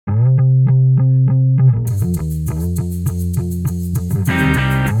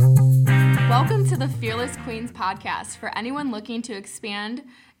the Fearless Queens podcast for anyone looking to expand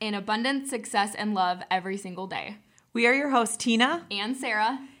in abundance, success, and love every single day. We are your hosts, Tina and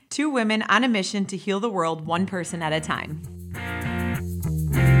Sarah, two women on a mission to heal the world one person at a time.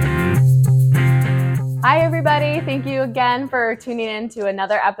 Hi, everybody. Thank you again for tuning in to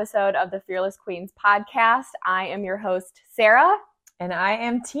another episode of the Fearless Queens podcast. I am your host, Sarah. And I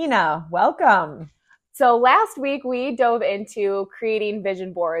am Tina. Welcome. So last week, we dove into creating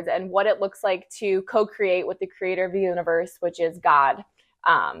vision boards and what it looks like to co-create with the creator of the universe, which is God,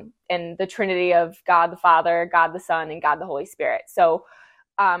 and the Trinity of God the Father, God the Son, and God the Holy Spirit. So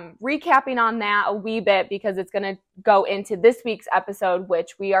recapping on that a wee bit, because it's going to go into this week's episode,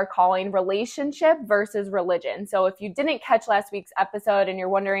 which we are calling Relationship versus Religion. So if you didn't catch last week's episode and you're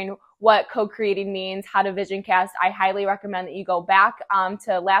wondering what co-creating means, how to vision cast, I highly recommend that you go back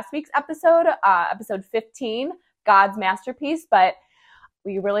to last week's episode, episode 15, God's Masterpiece. But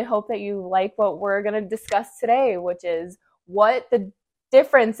we really hope that you like what we're going to discuss today, which is what the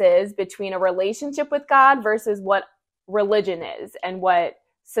difference is between a relationship with God versus what religion is, and what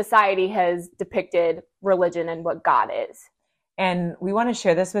society has depicted religion and what God is. And we want to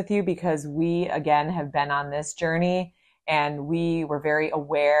share this with you because we, again, have been on this journey, and we were very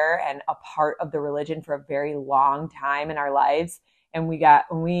aware and a part of the religion for a very long time in our lives. And when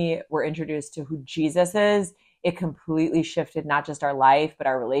we were introduced to who Jesus is, it completely shifted not just our life, but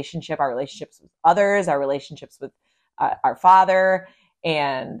our relationships with others, our relationships with our Father.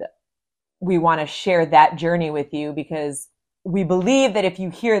 And we want to share that journey with you because we believe that if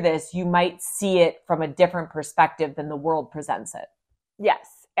you hear this, you might see it from a different perspective than the world presents it.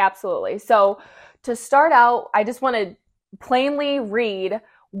 Yes, absolutely. So to start out, I just want to plainly read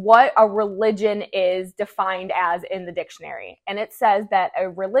what a religion is defined as in the dictionary. And it says that a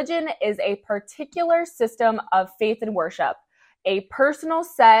religion is a particular system of faith and worship, a personal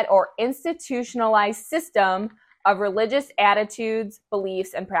set or institutionalized system of religious attitudes,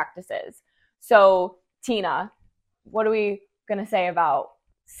 beliefs, and practices. So, Tina, what are we going to say about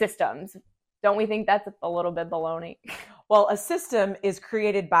systems? Don't we think that's a little bit baloney? Well, a system is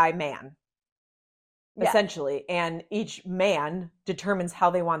created by man, essentially, yes. And each man determines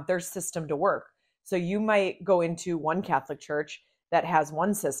how they want their system to work. So you might go into one Catholic church that has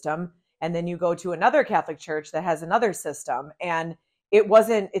one system, and then you go to another Catholic church that has another system, and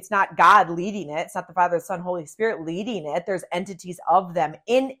it's not God leading it. It's not the Father, Son, Holy Spirit leading it. There's entities of them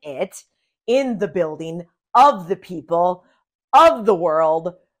in it, in the building, of the people, of the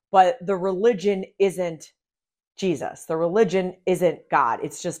world, but the religion isn't Jesus. The religion isn't God.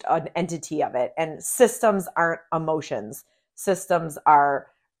 It's just an entity of it. And systems aren't emotions. Systems are,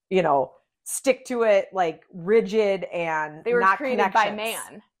 stick to it, like rigid, and they were not created by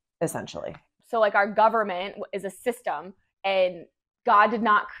man, essentially. So like our government is a system, and God did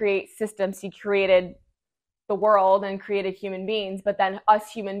not create systems. He created the world and created human beings, but then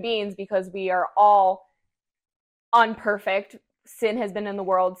us human beings, because we are all unperfect, sin has been in the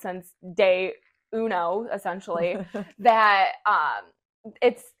world since day uno, essentially, that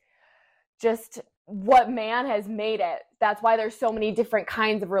it's just what man has made it. That's why there's so many different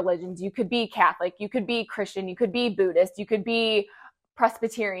kinds of religions. You could be Catholic, you could be Christian, you could be Buddhist, you could be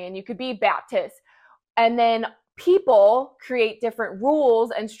Presbyterian, you could be Baptist. And then people create different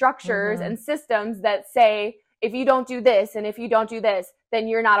rules and structures and systems that say, if you don't do this and if you don't do this, then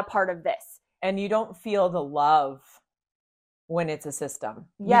you're not a part of this. And you don't feel the love when it's a system.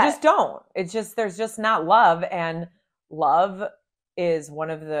 Yes. You just don't. It's just, there's just not love. And love is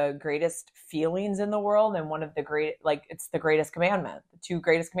one of the greatest feelings in the world, and one of the it's the greatest commandment. The two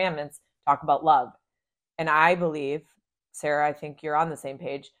greatest commandments talk about love. And I believe, Sarah, I think you're on the same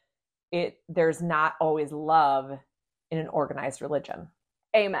page. There's not always love in an organized religion.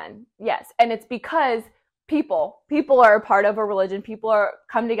 Amen. Yes. And it's because people are a part of a religion. People are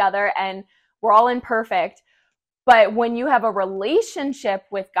come together, and we're all imperfect. But when you have a relationship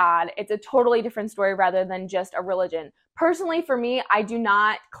with God, it's a totally different story rather than just a religion. Personally, for me, I do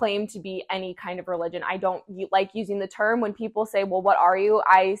not claim to be any kind of religion. I don't like using the term. When people say, well, what are you?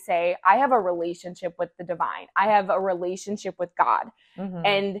 I say, I have a relationship with the divine. I have a relationship with God. Mm-hmm.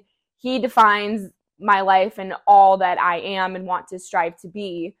 And He defines my life and all that I am and want to strive to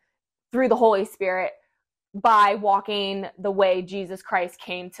be through the Holy Spirit by walking the way Jesus Christ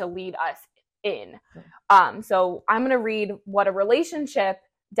came to lead us in. So I'm going to read what a relationship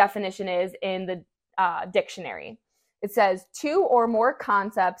definition is in the dictionary. It says, two or more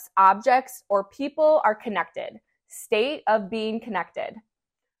concepts, objects, or people are connected. State of being connected.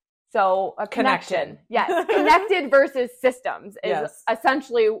 So a connection. Yes. Connected versus systems is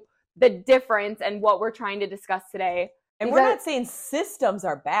essentially the difference and what we're trying to discuss today. And we're not saying systems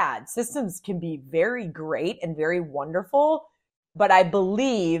are bad. Systems can be very great and very wonderful, but I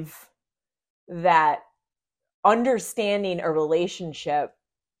believe that understanding a relationship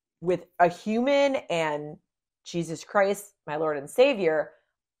with a human and Jesus Christ, my Lord and Savior,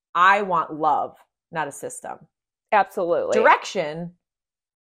 I want love, not a system. Absolutely. Direction,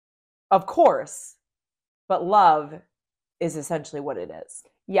 of course, but love is essentially what it is.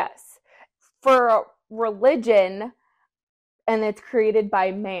 Yes. For religion, and it's created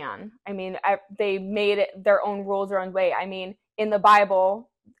by man. I mean, they made it their own rules, their own way. I mean, in the Bible,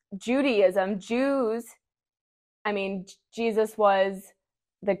 Judaism, Jews, I mean, Jesus was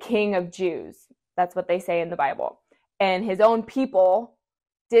the king of Jews. That's what they say in the Bible. And his own people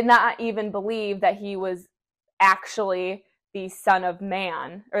did not even believe that he was actually the Son of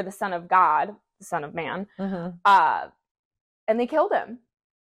Man, or the Son of God, the Son of Man. Mm-hmm. And they killed him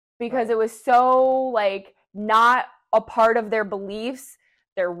because it was so, like, not a part of their beliefs,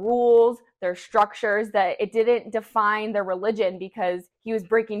 their rules, their structures, that it didn't define their religion, because he was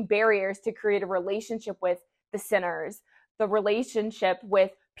breaking barriers to create a relationship with the sinners, the relationship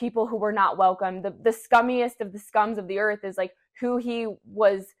with people who were not welcome. The scummiest of the scums of the earth is like who he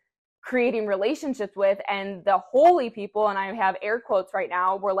was creating relationships with. And the holy people, and I have air quotes right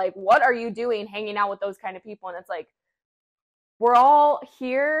now, were like, what are you doing hanging out with those kind of people? And it's like, we're all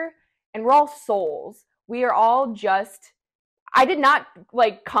here and we're all souls. We are all just, I did not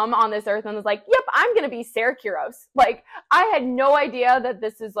like come on this earth and was like, yep, I'm going to be Sarah Kuros. Like, I had no idea that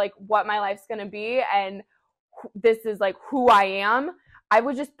this is like what my life's going to be. And this is like who I am. I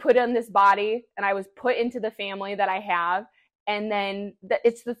was just put in this body and I was put into the family that I have. And then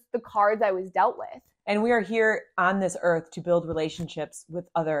it's just the cards I was dealt with. And we are here on this earth to build relationships with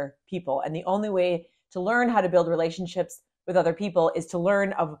other people. And the only way to learn how to build relationships with other people is to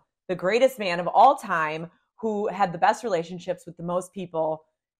learn of the greatest man of all time, who had the best relationships with the most people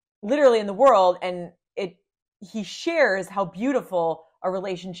literally in the world. And he shares how beautiful a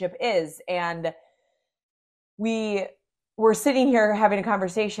relationship is. And we were sitting here having a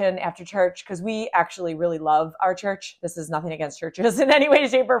conversation after church, because we actually really love our church. This is nothing against churches in any way,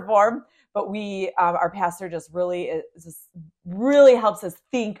 shape, or form, but our pastor just really helps us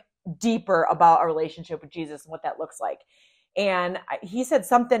think deeper about our relationship with Jesus and what that looks like. And he said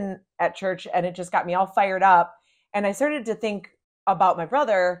something at church, and it just got me all fired up. And I started to think about my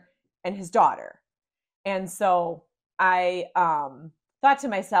brother and his daughter. And so I thought to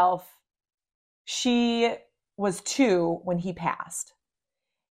myself, she was 2 when he passed.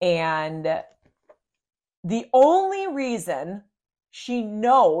 And the only reason she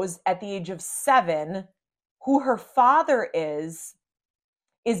knows at the age of 7 who her father is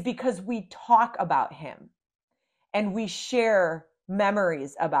because we talk about him. And we share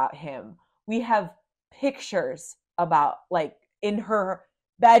memories about him. We have pictures about, like, in her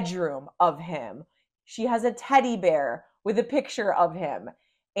bedroom of him. She has a teddy bear with a picture of him.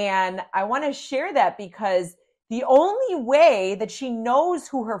 And I want to share that because the only way that she knows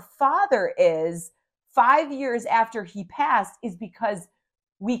who her father is 5 years after he passed is because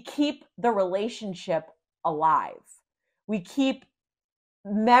we keep the relationship alive. We keep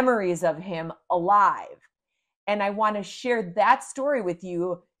memories of him alive. And I want to share that story with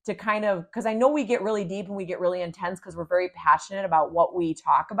you to kind of, because I know we get really deep and we get really intense because we're very passionate about what we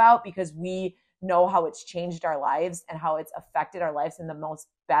talk about, because we know how it's changed our lives and how it's affected our lives in the most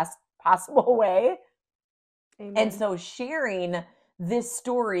best possible way. Amen. And so sharing this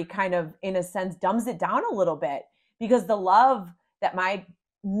story kind of, in a sense, dumbs it down a little bit, because the love that my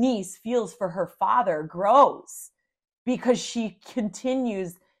niece feels for her father grows because she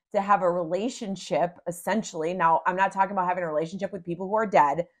continues to have a relationship, essentially. Now, I'm not talking about having a relationship with people who are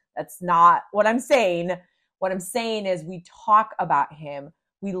dead. That's not what I'm saying. What I'm saying is we talk about him,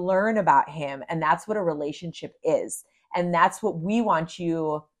 we learn about him, and that's what a relationship is. And that's what we want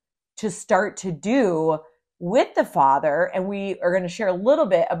you to start to do with the Father. And we are going to share a little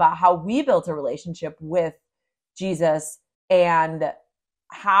bit about how we built a relationship with Jesus and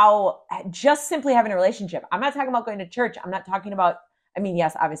how just simply having a relationship. I'm not talking about going to church. I'm not talking about,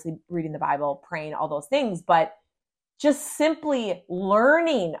 yes, obviously reading the Bible, praying, all those things, but just simply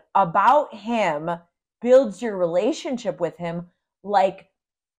learning about him builds your relationship with him, like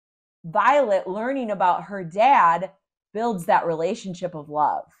Violet learning about her dad builds that relationship of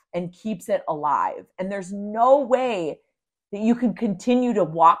love and keeps it alive. And there's no way that you can continue to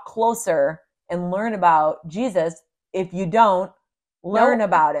walk closer and learn about Jesus if you don't learn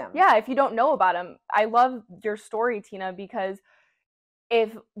about him. Yeah, if you don't know about him. I love your story, Tina, because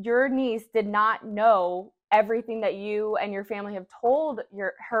if your niece did not know everything that you and your family have told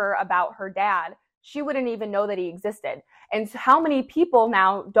her about her dad, she wouldn't even know that he existed. And so how many people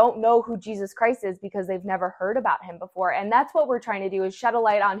now don't know who Jesus Christ is because they've never heard about him before? And that's what we're trying to do, is shed a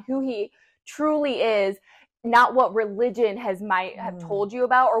light on who he truly is, not what religion might have told you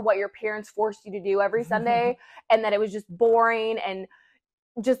about, or what your parents forced you to do every Sunday, and that it was just boring and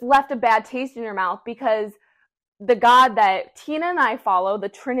just left a bad taste in your mouth. Because the God that Tina and I follow, the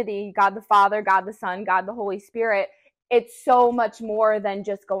Trinity, God the Father, God the Son, God the Holy Spirit, it's so much more than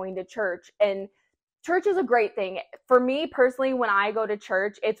just going to church. And church is a great thing. For me personally, when I go to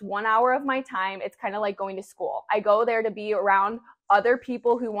church, it's 1 hour of my time. It's kind of like going to school. I go there to be around other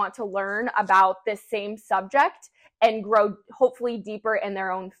people who want to learn about this same subject and grow hopefully deeper in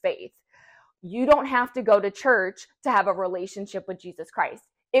their own faith. You don't have to go to church to have a relationship with Jesus Christ.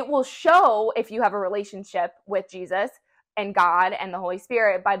 It will show if you have a relationship with Jesus and God and the Holy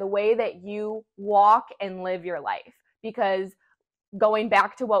Spirit by the way that you walk and live your life. Because going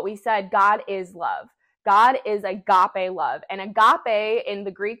back to what we said, God is love. God is agape love. And agape in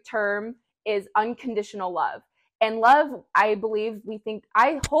the Greek term is unconditional love. And love, I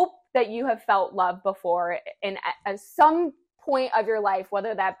hope that you have felt love before at some point of your life,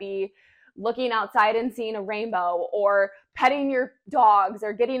 whether that be looking outside and seeing a rainbow, or petting your dogs,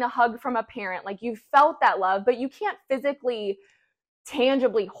 or getting a hug from a parent. Like, you've felt that love, but you can't physically,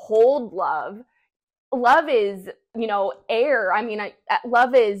 tangibly hold love. Love is, air. I mean,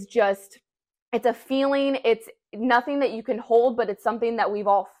 love is just, it's a feeling. It's nothing that you can hold, but it's something that we've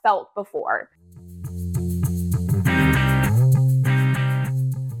all felt before.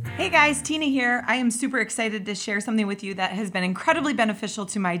 Hey guys, Tina here. I am super excited to share something with you that has been incredibly beneficial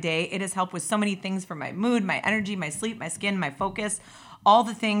to my day. It has helped with so many things, from my mood, my energy, my sleep, my skin, my focus, all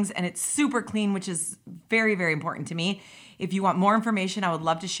the things, and it's super clean, which is very, very important to me. If you want more information, I would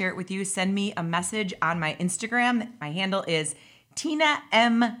love to share it with you. Send me a message on my Instagram. My handle is Tina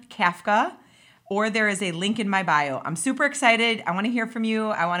M. Kafka, or there is a link in my bio. I'm super excited. I want to hear from you.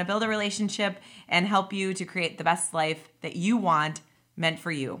 I want to build a relationship and help you to create the best life that you want, meant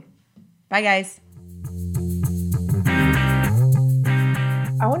for you. Bye, guys.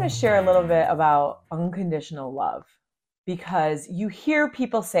 I want to share a little bit about unconditional love, because you hear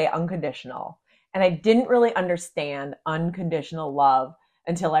people say unconditional, and I didn't really understand unconditional love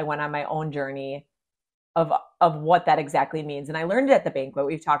until I went on my own journey of what that exactly means. And I learned it at the banquet.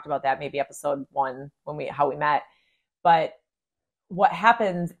 We've talked about that, maybe episode 1, how we met. But what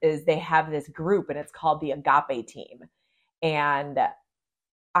happens is they have this group, and it's called the Agape team. And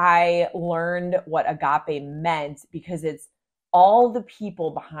I learned what agape meant because it's all the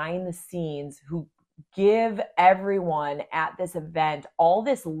people behind the scenes who give everyone at this event all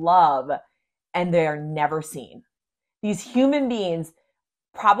this love, and they are never seen. These human beings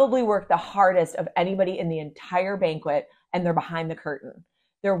probably work the hardest of anybody in the entire banquet, and they're behind the curtain.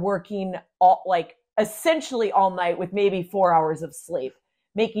 They're working essentially all night with maybe 4 hours of sleep,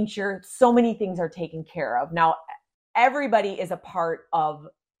 making sure so many things are taken care of. Now, everybody is a part of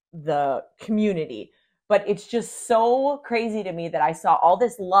the community, but it's just so crazy to me that I saw all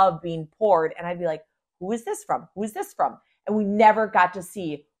this love being poured, and I'd be like, who is this from? Who is this from? And we never got to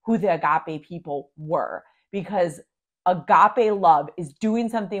see who the agape people were, because agape love is doing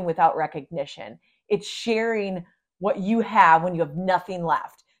something without recognition. It's sharing what you have when you have nothing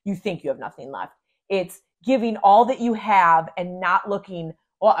left. You think you have nothing left. It's giving all that you have and not looking,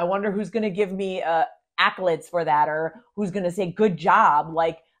 well, I wonder who's going to give me accolades for that, or who's going to say good job.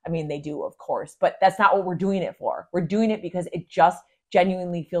 They do, of course, but that's not what we're doing it for. We're doing it because it just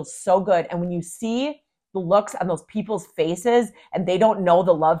genuinely feels so good. And when you see the looks on those people's faces and they don't know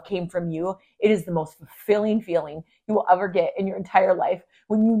the love came from you, it is the most fulfilling feeling you will ever get in your entire life,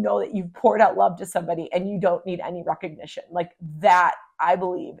 when you know that you've poured out love to somebody and you don't need any recognition. That, I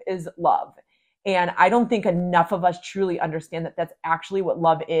believe, is love. And I don't think enough of us truly understand that that's actually what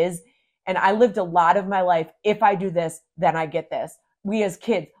love is. And I lived a lot of my life, if I do this, then I get this. We as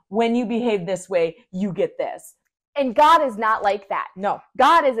kids, when you behave this way, you get this. And God is not like that. No.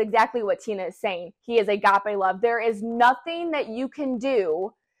 God is exactly what Tina is saying. He is agape love. There is nothing that you can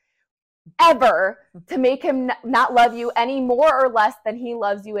do ever to make him not love you any more or less than he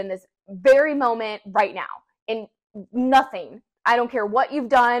loves you in this very moment right now. And nothing. I don't care what you've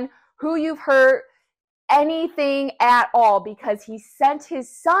done, who you've hurt, anything at all, because he sent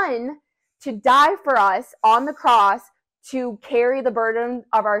his son to die for us on the cross, to carry the burden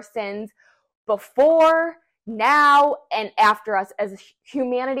of our sins before, now, and after us as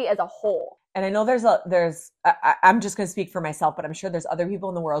humanity as a whole. And I know I'm just going to speak for myself, but I'm sure there's other people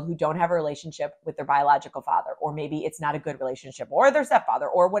in the world who don't have a relationship with their biological father, or maybe it's not a good relationship, or their stepfather,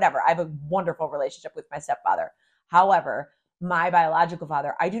 or whatever. I have a wonderful relationship with my stepfather. However, my biological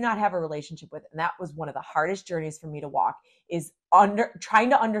father, I do not have a relationship with. And that was one of the hardest journeys for me to walk, is trying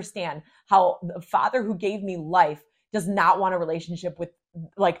to understand how the father who gave me life does not want a relationship with,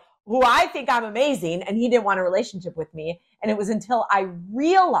 like, who I think I'm amazing, and he didn't want a relationship with me. And it was until I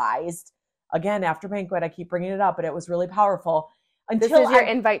realized, again, after banquet, I keep bringing it up, but it was really powerful. This is your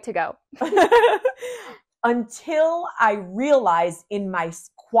invite to go. Until I realized in my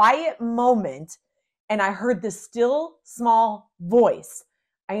quiet moment, and I heard the still small voice,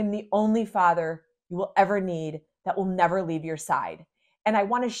 I am the only father you will ever need that will never leave your side. And I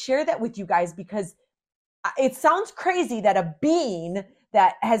want to share that with you guys, because it sounds crazy that a being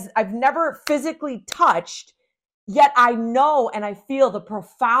that I've never physically touched, yet I know and I feel the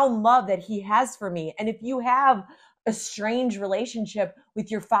profound love that he has for me. And if you have a strange relationship with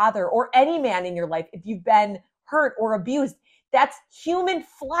your father or any man in your life, if you've been hurt or abused, that's human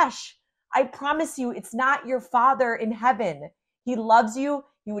flesh. I promise you, it's not your father in heaven. He loves you.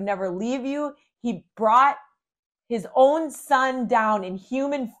 He would never leave you. He brought his own son down in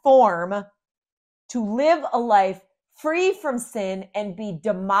human form to live a life free from sin and be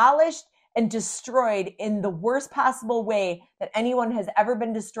demolished and destroyed in the worst possible way that anyone has ever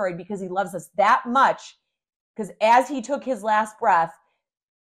been destroyed, because he loves us that much. Because as he took his last breath,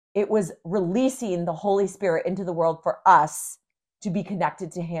 it was releasing the Holy Spirit into the world for us to be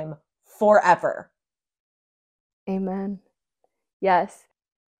connected to him forever. Amen. Yes.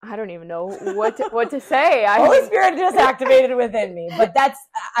 I don't even know what to say. Holy Spirit just activated within me. But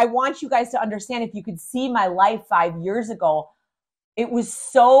I want you guys to understand, if you could see my life 5 years ago, it was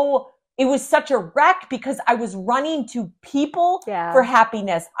such a wreck, because I was running to people for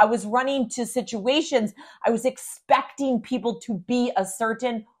happiness. I was running to situations. I was expecting people to be a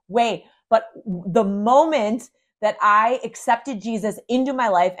certain way. But the moment that I accepted Jesus into my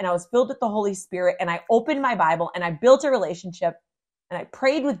life and I was filled with the Holy Spirit and I opened my Bible and I built a relationship and I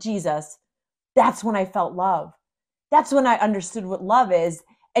prayed with Jesus, that's when I felt love. That's when I understood what love is.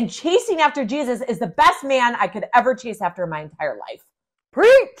 And chasing after Jesus is the best man I could ever chase after in my entire life.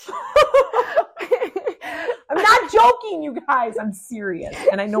 Preach! I'm not joking, you guys. I'm serious.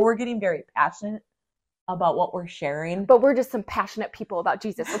 And I know we're getting very passionate about what we're sharing. But we're just some passionate people about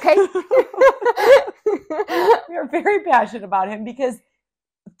Jesus, okay? We are very passionate about him, because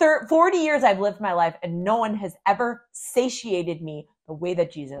 40 years I've lived my life and no one has ever satiated me the way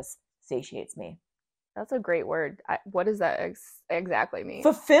that Jesus satiates me. That's a great word. What does that exactly mean?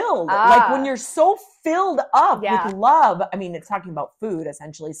 Fulfilled. Like when you're so filled up with love. I mean, it's talking about food,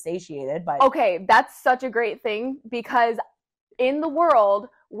 essentially, satiated. But okay, that's such a great thing, because in the world,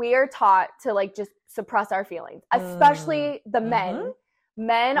 we are taught to like just suppress our feelings, especially the men. Mm-hmm.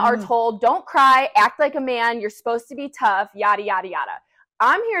 Men are told, don't cry, act like a man, you're supposed to be tough, yada, yada, yada.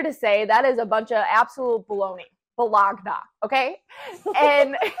 I'm here to say that is a bunch of absolute baloney. Balagna, okay?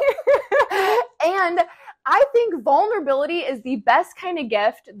 And and I think vulnerability is the best kind of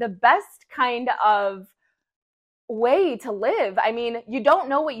gift, the best kind of way to live. I mean, you don't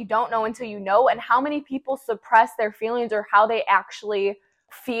know what you don't know until you know, and how many people suppress their feelings or how they actually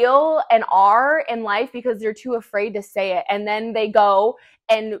feel and are in life because they're too afraid to say it. And then they go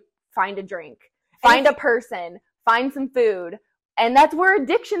and find a drink, find a person, find some food. And that's where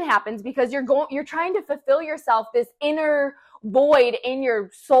addiction happens, because you're trying to fulfill yourself, this inner void in your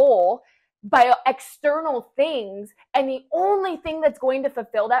soul, by external things. And the only thing that's going to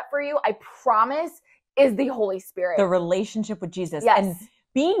fulfill that for you, I promise, is the Holy Spirit. The relationship with Jesus. Yes. And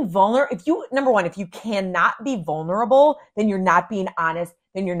being vulnerable, number one, if you cannot be vulnerable, then you're not being honest,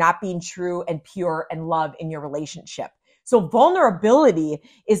 then you're not being true and pure and love in your relationship. So vulnerability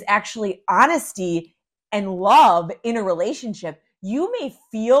is actually honesty and love in a relationship. You may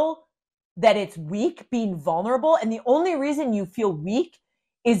feel that it's weak being vulnerable, and the only reason you feel weak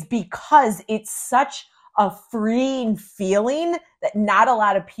is because it's such a freeing feeling that not a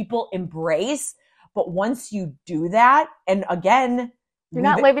lot of people embrace. But once you do that, and again, you're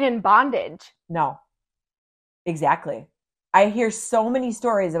not living in bondage. No, exactly. I hear so many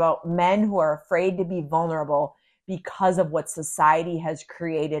stories about men who are afraid to be vulnerable because of what society has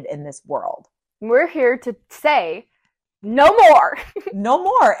created in this world. We're here to say, no more. No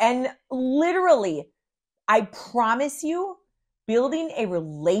more. And literally, I promise you, building a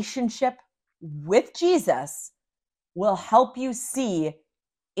relationship with Jesus will help you see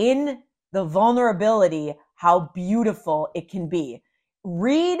in the vulnerability how beautiful it can be.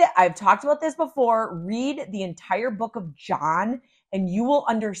 I've talked about this before, read the entire book of John, and you will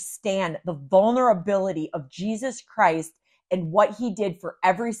understand the vulnerability of Jesus Christ and what he did for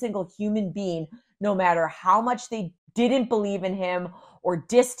every single human being, no matter how much they didn't believe in him or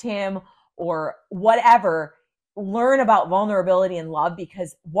dissed him or whatever. learn about vulnerability and love,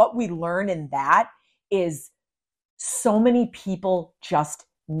 because what we learn in that is so many people just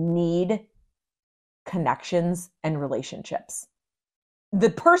need connections and relationships. The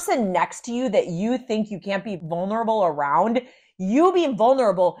person next to you that you think you can't be vulnerable around, you being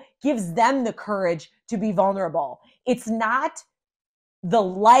vulnerable gives them the courage to be vulnerable. It's not the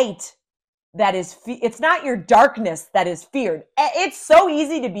light that is, it's not your darkness that is feared. It's so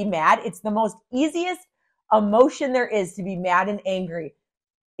easy to be mad. It's the most easiest emotion there is to be mad and angry.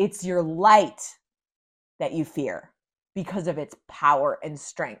 It's your light that you fear because of its power and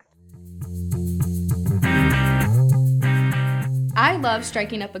strength. I love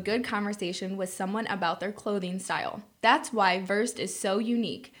striking up a good conversation with someone about their clothing style. That's why Versed is so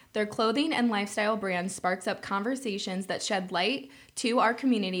unique. Their clothing and lifestyle brand sparks up conversations that shed light to our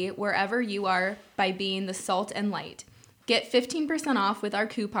community wherever you are by being the salt and light. Get 15% off with our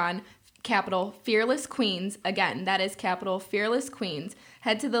coupon, capital Fearless Queens. Again, that is capital Fearless Queens.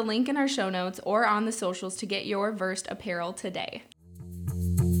 Head to the link in our show notes or on the socials to get your Versed apparel today.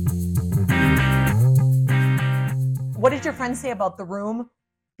 What did your friend say about the room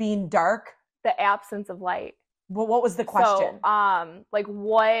being dark? The absence of light. Well, what was the question? So, like,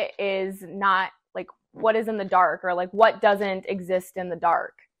 what is not, like, what is in the dark, or like what doesn't exist in the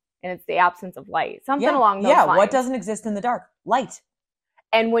dark? And it's the absence of light. Something along those lines. Yeah, what doesn't exist in the dark? Light.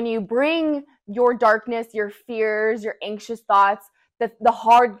 And when you bring your darkness, your fears, your anxious thoughts, the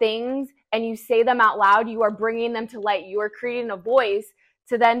hard things, and you say them out loud, you are bringing them to light. You are creating a voice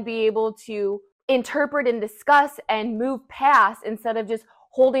to then be able to interpret and discuss and move past, instead of just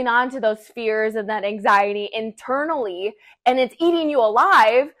holding on to those fears and that anxiety internally, and it's eating you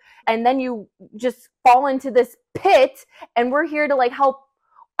alive, and then you just fall into this pit. And we're here to like help.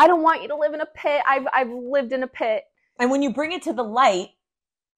 I don't want you to live in a pit. I've lived in a pit. And when you bring it to the light,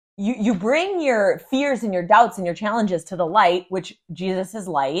 you bring your fears and your doubts and your challenges to the light, which Jesus is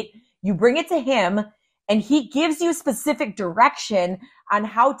light. You bring it to him, and he gives you specific direction on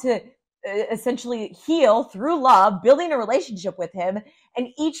how to essentially heal through love, building a relationship with him. And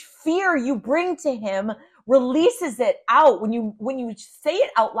each fear you bring to him releases it out. When you say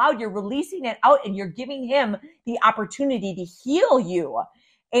it out loud, you're releasing it out, and you're giving him the opportunity to heal you.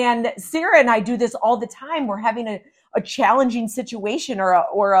 And Sarah and I do this all the time. We're having a challenging situation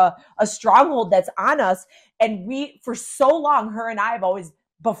or a stronghold that's on us. And we, for so long, her and I have always,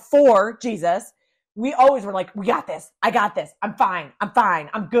 before Jesus, we always were like, we got this. I got this. I'm fine.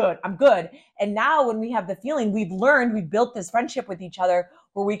 I'm good. And now when we have the feeling, we've built this friendship with each other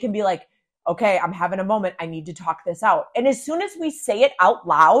where we can be like, okay, I'm having a moment. I need to talk this out. And as soon as we say it out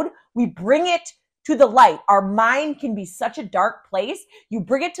loud, we bring it to the light. Our mind can be such a dark place. You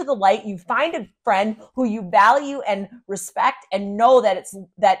bring it to the light. You find a friend who you value and respect and know that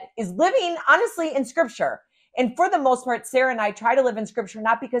is living honestly in scripture. And for the most part, Sarah and I try to live in scripture,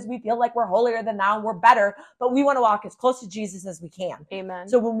 not because we feel like we're holier than thou and we're better, but we want to walk as close to Jesus as we can. Amen.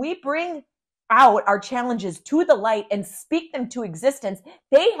 So when we bring out our challenges to the light and speak them to existence,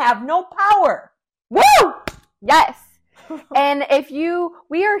 they have no power. Woo! Yes. And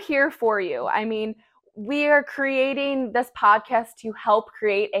we are here for you. I mean, we are creating this podcast to help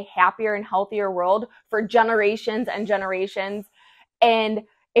create a happier and healthier world for generations and generations. And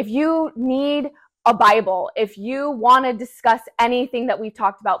if you need a Bible, if you want to discuss anything that we've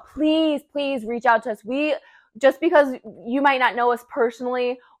talked about, please reach out to us. Just because you might not know us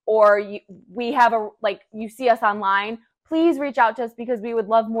personally, or you see us online, please reach out to us, because we would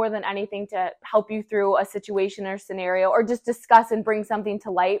love more than anything to help you through a situation or scenario, or just discuss and bring something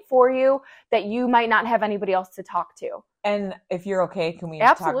to light for you that you might not have anybody else to talk to. And if you're okay, can we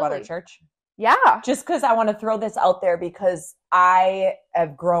Absolutely. talk about our church? Yeah. Just because I want to throw this out there, because I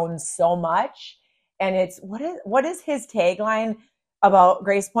have grown so much. And it's, what is his tagline about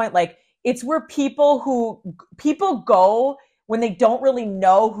Grace Point? Like, it's where people go when they don't really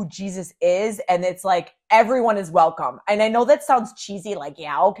know who Jesus is. And it's like, everyone is welcome. And I know that sounds cheesy, like,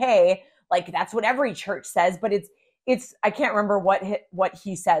 yeah, okay. Like, that's what every church says, but it's, I can't remember what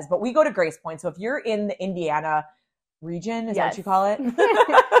he says, but we go to Grace Point. So if you're in the Indiana region, is that what you call it?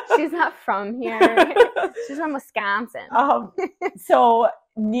 She's not from here. She's from Wisconsin. So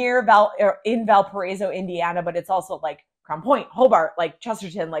near in Valparaiso, Indiana, but it's also like Crown Point, Hobart, like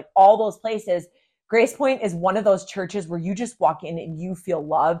Chesterton, like all those places. Grace Point is one of those churches where you just walk in and you feel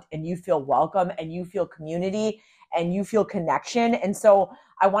loved and you feel welcome and you feel community and you feel connection. And so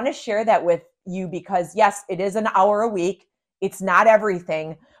I want to share that with you, because yes, it is an hour a week. It's not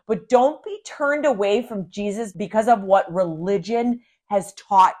everything, but don't be turned away from Jesus because of what religion has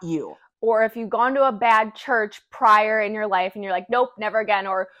taught you. or if you've gone to a bad church prior in your life and you're like, nope, never again,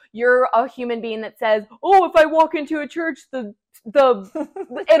 or you're a human being that says, oh, if I walk into a church, it'll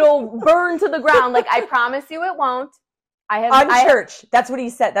burn to the ground. Like, I promise you it won't. Unchurched. That's what he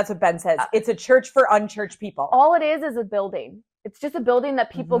said. That's what Ben says. It's a church for unchurched people. All it is a building. It's just a building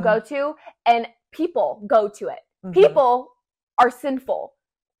that people go to, and people go to it. People are sinful.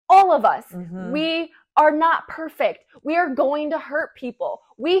 All of us. We are not perfect. We are going to hurt people.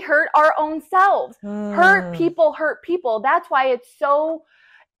 We hurt our own selves. Hurt people. That's why it's so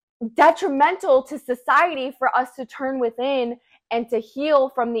detrimental to society for us to turn within and to heal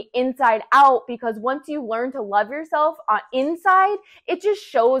from the inside out, because once you learn to love yourself on inside, it just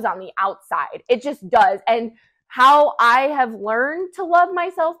shows on the outside. It just does. And how I have learned to love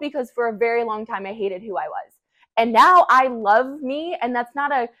myself, because for a very long time I hated who I was. And now I love me, and that's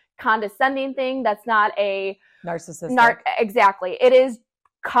not a condescending thing. That's not a narcissistic. Exactly. It is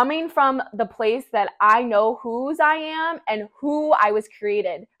coming from the place that I know whose I am and who I was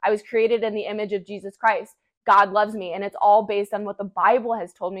created. I was created in the image of Jesus Christ. God loves me, and it's all based on what the Bible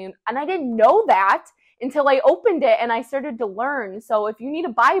has told me. And I didn't know that until I opened it and I started to learn. So if you need a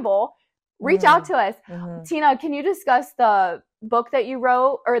Bible, reach out to us. Tina, can you discuss the book that you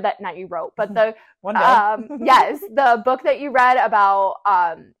wrote, or that not you wrote, but the yes, the book that you read about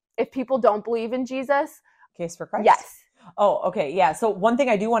if people don't believe in Jesus? Case for Christ. Yes. Oh, okay. Yeah. So one thing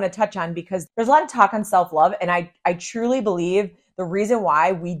I do want to touch on, because there's a lot of talk on self-love, and I truly believe the reason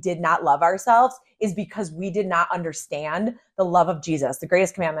why we did not love ourselves is because we did not understand the love of Jesus. The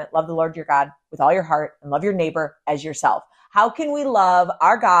greatest commandment, love the Lord your God with all your heart and love your neighbor as yourself. How can we love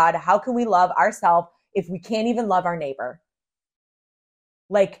our God? How can we love ourselves if we can't even love our neighbor?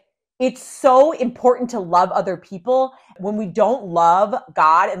 Like, it's so important to love other people. When we don't love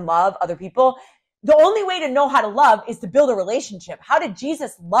God and love other people, the only way to know how to love is to build a relationship. How did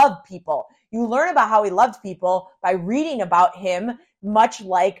Jesus love people? You learn about how he loved people by reading about him, much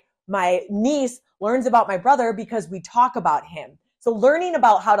like my niece learns about my brother because we talk about him. So learning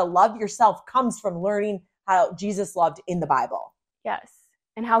about how to love yourself comes from learning how Jesus loved in the Bible. Yes.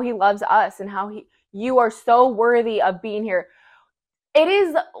 And how he loves us, and how you are so worthy of being here. It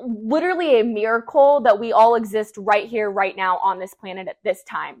is literally a miracle that we all exist right here, right now on this planet at this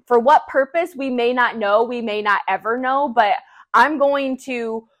time. For what purpose, we may not know, we may not ever know, but I'm going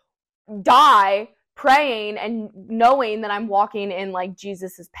to die praying and knowing that I'm walking in like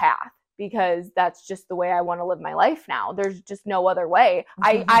Jesus's path, because that's just the way I want to live my life now. There's just no other way.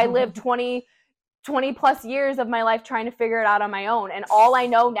 I lived 20 plus years of my life trying to figure it out on my own. And all I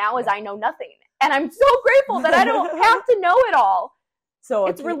know now is I know nothing. And I'm so grateful that I don't have to know it all. So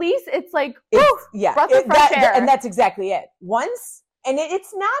it's release. It's like, breath of fresh air. And that's exactly it. Once, and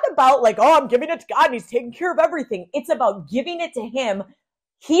it's not about like, oh, I'm giving it to God and he's taking care of everything. It's about giving it to him.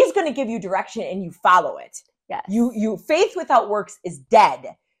 He's going to give you direction and you follow it. Yes. You faith without works is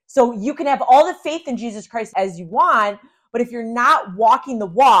dead. So you can have all the faith in Jesus Christ as you want, but if you're not walking the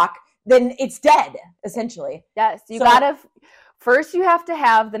walk, then it's dead, essentially. Yes. First you have to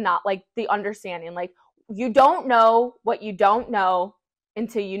have the understanding. Like, you don't know what you don't know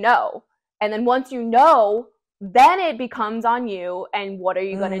until you know. And then once you know, then it becomes on you. And what are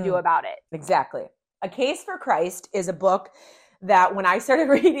you going to do about it? Exactly. A Case for Christ is a book that when I started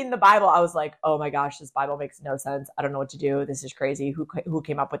reading the Bible, I was like, oh my gosh, this Bible makes no sense. I don't know what to do. This is crazy. Who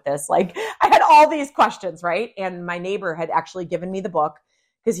came up with this? Like, I had all these questions, right? And my neighbor had actually given me the book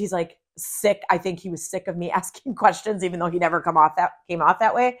because he's like sick. I think he was sick of me asking questions, even though he never came off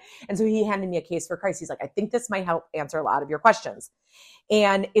that way. And so he handed me A Case for Christ. He's like, I think this might help answer a lot of your questions.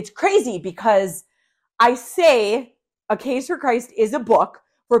 And it's crazy because I say A Case for Christ is a book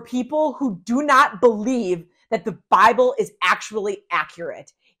for people who do not believe that the Bible is actually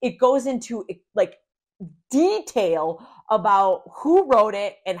accurate. It goes into like detail about who wrote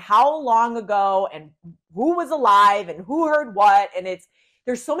it and how long ago and who was alive and who heard what. And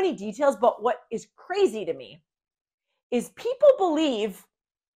there's so many details, but what is crazy to me is people believe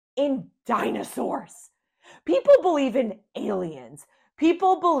in dinosaurs. People believe in aliens.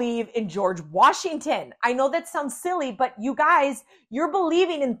 People believe in George Washington. I know that sounds silly, but you guys, you're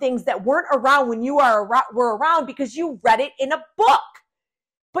believing in things that weren't around when you were around because you read it in a book.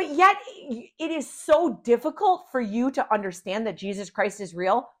 But yet it is so difficult for you to understand that Jesus Christ is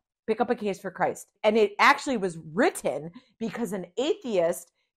real. Pick up A Case for Christ. And it actually was written because an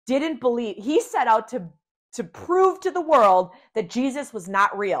atheist didn't believe. He set out to prove to the world that Jesus was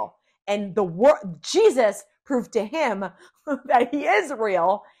not real. And Jesus proved to him that he is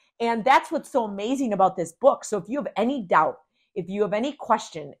real. And that's what's so amazing about this book. So if you have any doubt, if you have any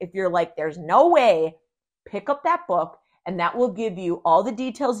question, if you're like, there's no way, pick up that book and that will give you all the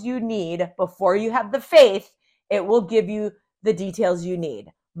details you need before you have the faith. It will give you the details you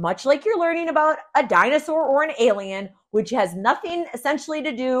need. Much like you're learning about a dinosaur or an alien, which has nothing essentially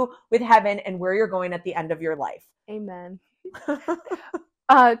to do with heaven and where you're going at the end of your life. Amen.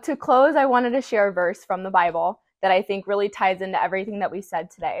 To close, I wanted to share a verse from the Bible that I think really ties into everything that we said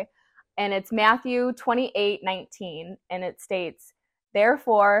today. And it's Matthew 28:19, and it states,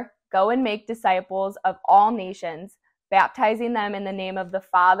 "Therefore, go and make disciples of all nations, baptizing them in the name of the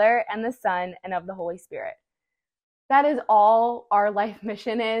Father and the Son and of the Holy Spirit." That is all our life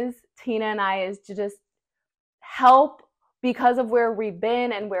mission is, Tina and I, is to just help because of where we've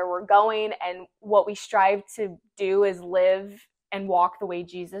been and where we're going, and what we strive to do is live and walk the way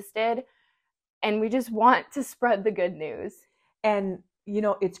Jesus did. And we just want to spread the good news. And,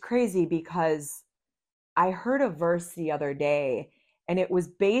 it's crazy because I heard a verse the other day, and it was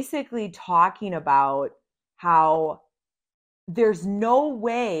basically talking about how there's no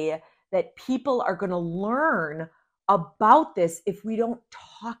way that people are going to learn about this if we don't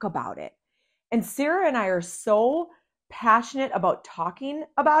talk about it. And Sarah and I are so passionate about talking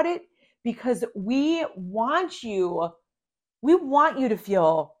about it because we want you to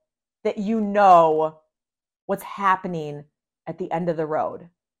feel that you know what's happening at the end of the road.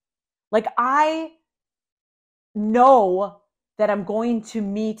 Like, I know that I'm going to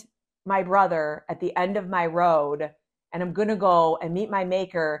meet my brother at the end of my road, and I'm going to go and meet my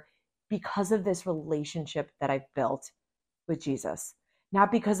maker because of this relationship that I've built with Jesus,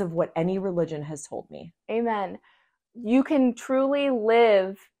 not because of what any religion has told me. Amen. You can truly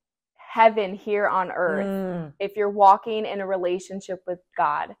live heaven here on earth if you're walking in a relationship with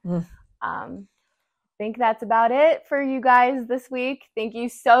God. I think that's about it for you guys this week. Thank you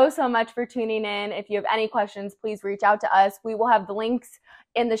so much for tuning in. If you have any questions, please reach out to us. We will have the links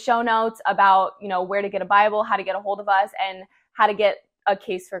in the show notes about, where to get a Bible, how to get a hold of us, and how to get a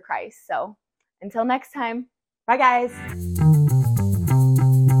case for Christ. So until next time. Bye, guys.